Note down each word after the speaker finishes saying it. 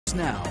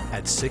Now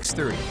at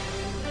 6:30.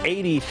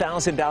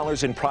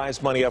 $80,000 in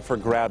prize money up for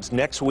grabs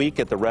next week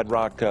at the Red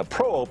Rock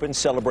Pro Open,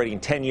 celebrating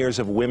 10 years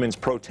of women's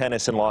pro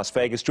tennis in Las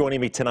Vegas. Joining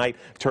me tonight,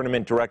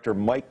 tournament director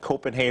Mike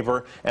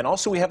Copenhaver, and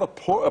also we have a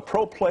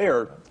pro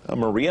player,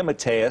 Maria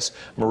Mateus.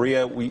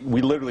 Maria, we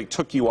literally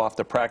took you off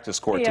the practice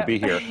court to be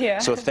here. Yeah.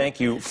 So thank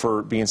you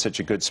for being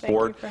such a good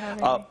sport. Thank you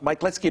for having me.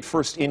 Mike, let's get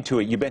first into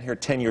it. You've been here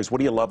 10 years. What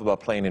do you love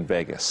about playing in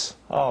Vegas?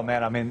 Oh,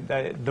 man, I mean,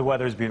 the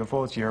weather's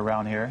beautiful. It's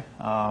year-round here.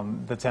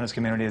 The tennis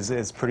community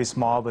is pretty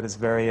small, but it's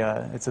very,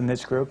 it's a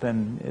niche group,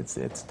 and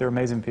they're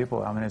amazing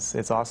people. I mean,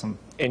 it's awesome.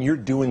 And you're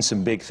doing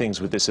some big things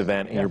with this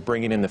event, and you're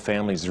bringing in the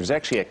families. There's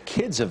actually a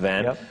kids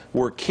event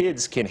where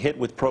kids can hit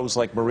with pros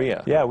like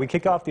Maria. Yeah, we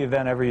kick off the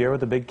event every year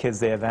with the Big Kids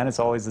Day event. It's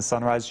always the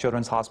Sunrise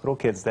Children's Hospital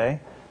Kids Day.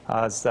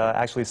 It's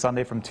actually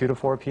Sunday from 2 to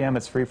 4 p.m.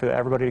 It's free for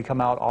everybody to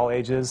come out, all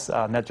ages.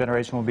 Net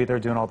Generation will be there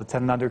doing all the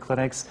 10 and under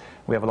clinics.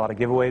 We have a lot of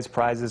giveaways,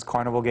 prizes,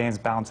 carnival games,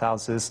 bounce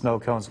houses, snow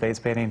cones, face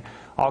painting,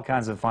 all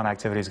kinds of fun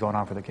activities going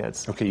on for the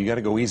kids. Okay, you got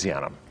to go easy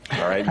on them,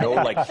 all right? No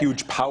like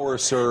huge power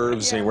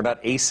serves, and we're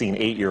not acing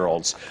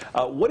 8-year-olds.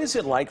 What is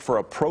it like for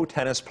a pro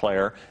tennis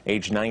player,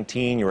 age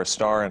 19, you're a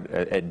star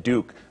at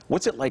Duke.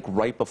 What's it like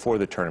right before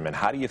the tournament?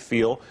 How do you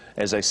feel?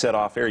 As I said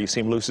off air, you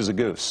seem loose as a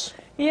goose.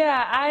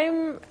 Yeah,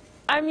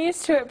 I'm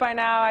used to it by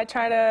now. I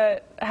try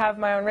to have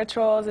my own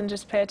rituals and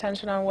just pay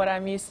attention on what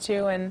I'm used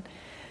to, and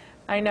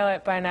I know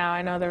it by now.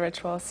 I know the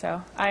rituals,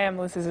 so I am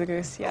loose as a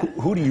goose, yeah.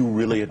 Who do you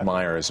really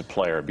admire as a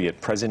player, be it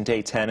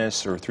present-day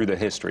tennis or through the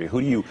history?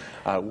 Who do you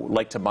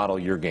like to model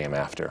your game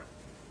after?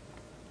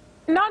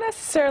 Not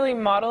necessarily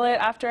model it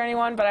after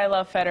anyone, but I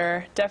love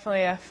Federer.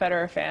 Definitely a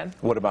Federer fan.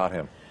 What about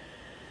him?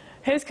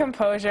 His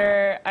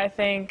composure, I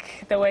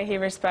think the way he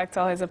respects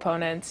all his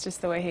opponents,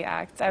 just the way he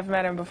acts. I've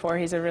met him before.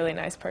 He's a really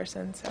nice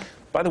person. So.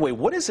 By the way,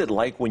 what is it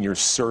like when you're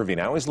serving?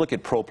 I always look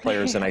at pro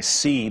players and I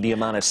see the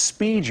amount of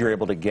speed you're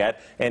able to get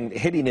and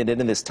hitting it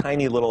into this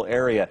tiny little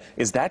area.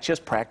 Is that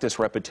just practice,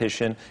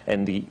 repetition,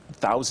 and the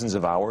thousands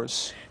of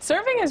hours?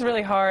 Serving is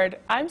really hard.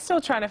 I'm still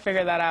trying to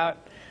figure that out.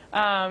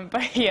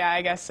 But yeah,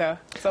 I guess so.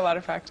 It's a lot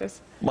of practice.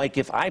 Mike,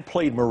 if I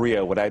played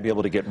Maria, would I be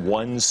able to get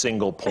one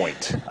single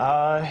point?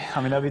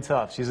 I mean, that'd be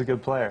tough. She's a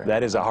good player.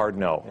 That is a hard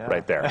no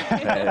right there.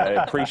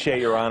 I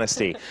appreciate your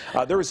honesty.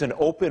 There is an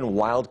open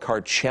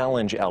wildcard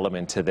challenge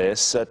element to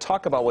this.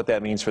 Talk about what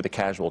that means for the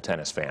casual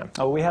tennis fan.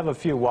 Oh, we have a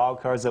few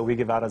wildcards that we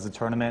give out as a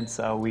tournament.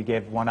 We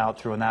gave one out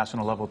through a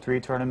national level 3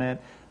 tournament.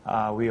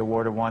 We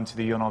awarded one to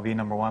the UNLV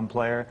 #1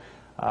 player.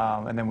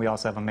 And then we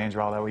also have a main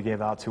draw that we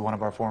gave out to one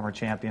of our former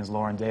champions,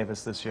 Lauren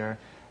Davis, this year.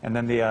 And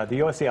then the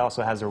USA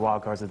also has their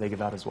wild cards that they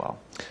give out as well.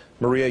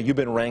 Maria, you've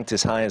been ranked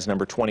as high as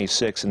number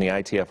 26 in the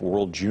ITF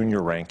World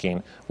Junior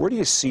Ranking. Where do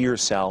you see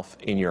yourself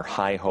in your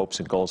high hopes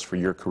and goals for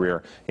your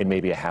career in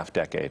maybe a half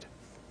decade?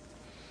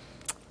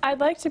 I'd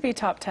like to be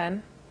top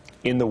 10.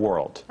 In the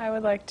world? I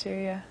would like to,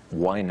 yeah.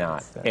 Why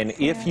not? And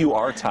if you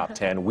are top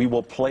 10, we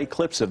will play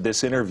clips of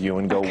this interview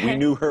and go, we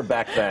knew her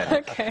back then.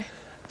 Okay.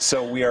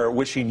 So we are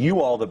wishing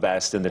you all the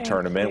best in the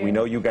tournament. You. We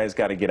know you guys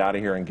got to get out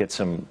of here and get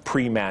some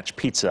pre-match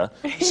pizza.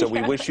 So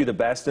we wish you the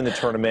best in the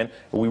tournament.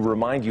 We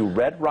remind you,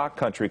 Red Rock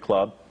Country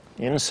Club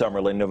in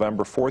Summerlin,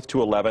 November 4th to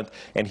 11th.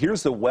 And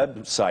here's the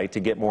website to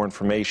get more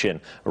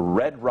information,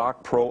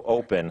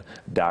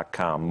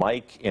 redrockproopen.com.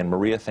 Mike and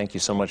Maria, thank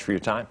you so much for your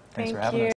time. Thanks for having us.